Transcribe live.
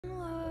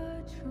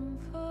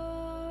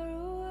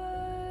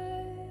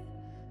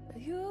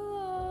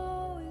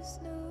always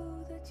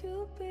knew that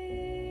you'd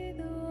be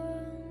the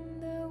one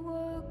that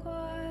work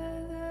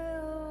while they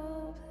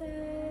all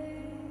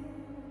play.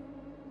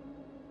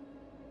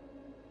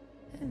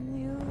 And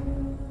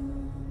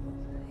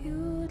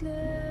you'd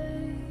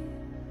lay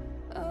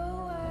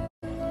away,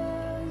 it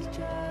was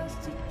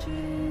just a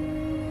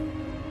dream.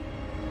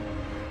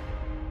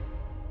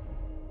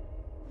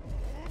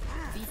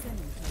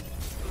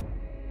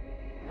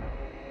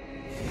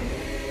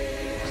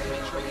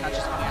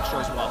 Catches on the Astro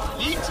as well.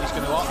 Yeet, he's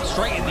going to up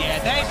straight in the air.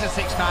 There's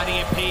the 6-man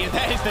EMP, and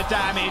there's the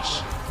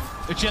damage.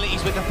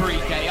 Agility's with the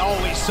 3K. Oh,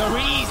 it's so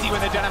easy when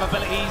they don't have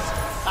abilities.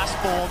 That's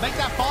 4. Make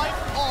that 5.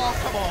 Oh,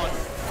 come on.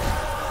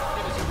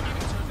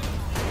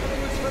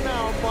 For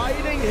now,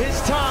 biding his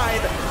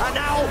time, and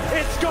now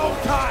it's go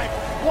time.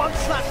 Once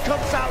that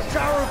comes out,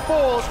 Sharon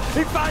falls.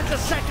 He finds a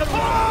second one.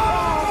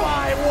 Oh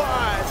my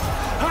word!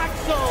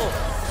 Haxel,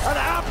 an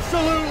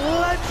absolute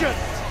legend.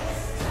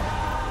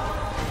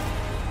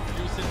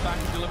 Sit back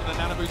and deliver the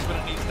nano boost when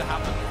it needs to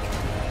happen.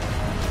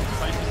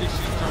 Same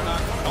position,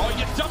 Dronak. Oh,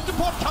 you dumped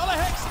upon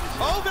Colourhex.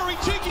 Oh, very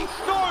cheeky.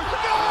 No! What?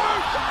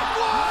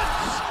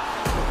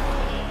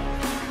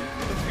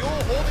 The Fuel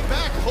holding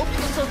back, hoping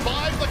to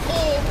survive the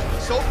cold.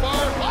 So far,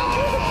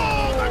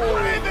 oh, the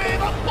gravy,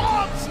 the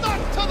bomb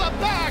stuck to the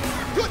back.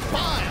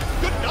 Goodbye,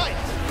 good night.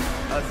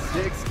 A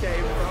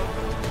 6K from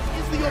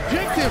is the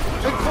objective,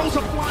 and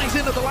Kroza flies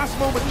in at the last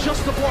moment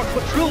just to block,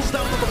 but drills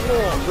down on the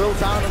floor. Drills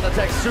down on the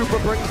tech, Super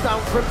brings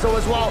down Crypto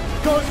as well.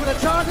 Goes for the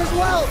charge as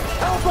well.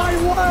 How by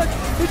word,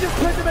 he just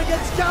pinned him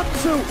against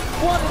Gamsu.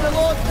 What in the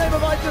Lord's name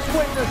have I just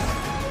witnessed?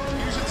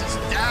 Fusions is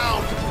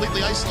down,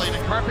 completely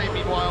isolated. Carpe,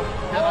 meanwhile.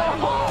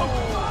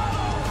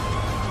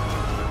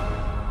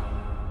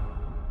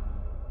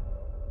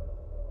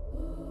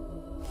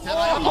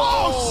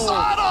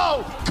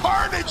 Sato!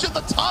 Carnage in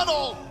the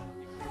tunnel!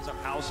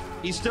 House.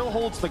 He still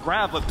holds the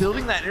grab, but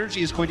building that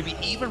energy is going to be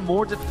even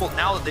more difficult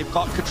now that they've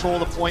got control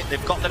of the point.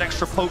 They've got that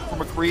extra poke from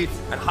McCree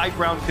and high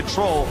ground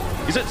control.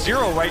 He's at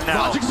 0 right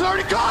now. Logic's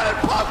already got it!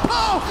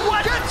 Popo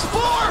gets 4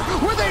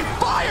 with a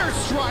fire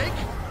strike!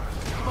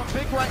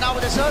 Big right now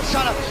with his Earth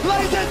Shatter.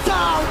 Lays it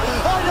down!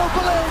 I don't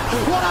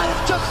believe what I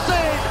have just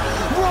seen!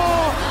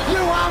 Raw,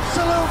 you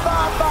absolute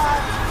madman!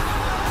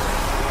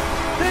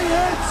 He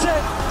hits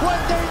it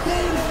when they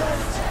needed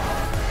it!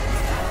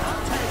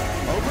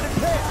 Opening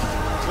pick.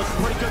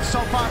 Looking pretty good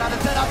so far now. The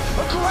setup.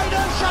 A great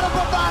Earth Shatter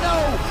from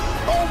Mano!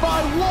 Oh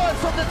my word,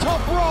 from the top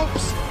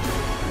ropes!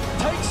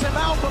 Takes him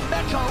out from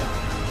Meko.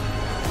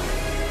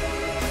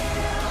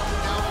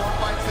 Now more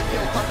fights the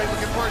deal. Carpe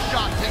looking for a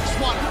shot. Takes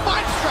one.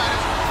 Finds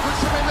Stratus.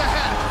 Puts him in the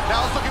head.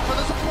 Now he's looking for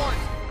the support.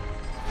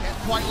 Can't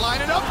quite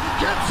line it up.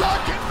 Gets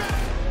up.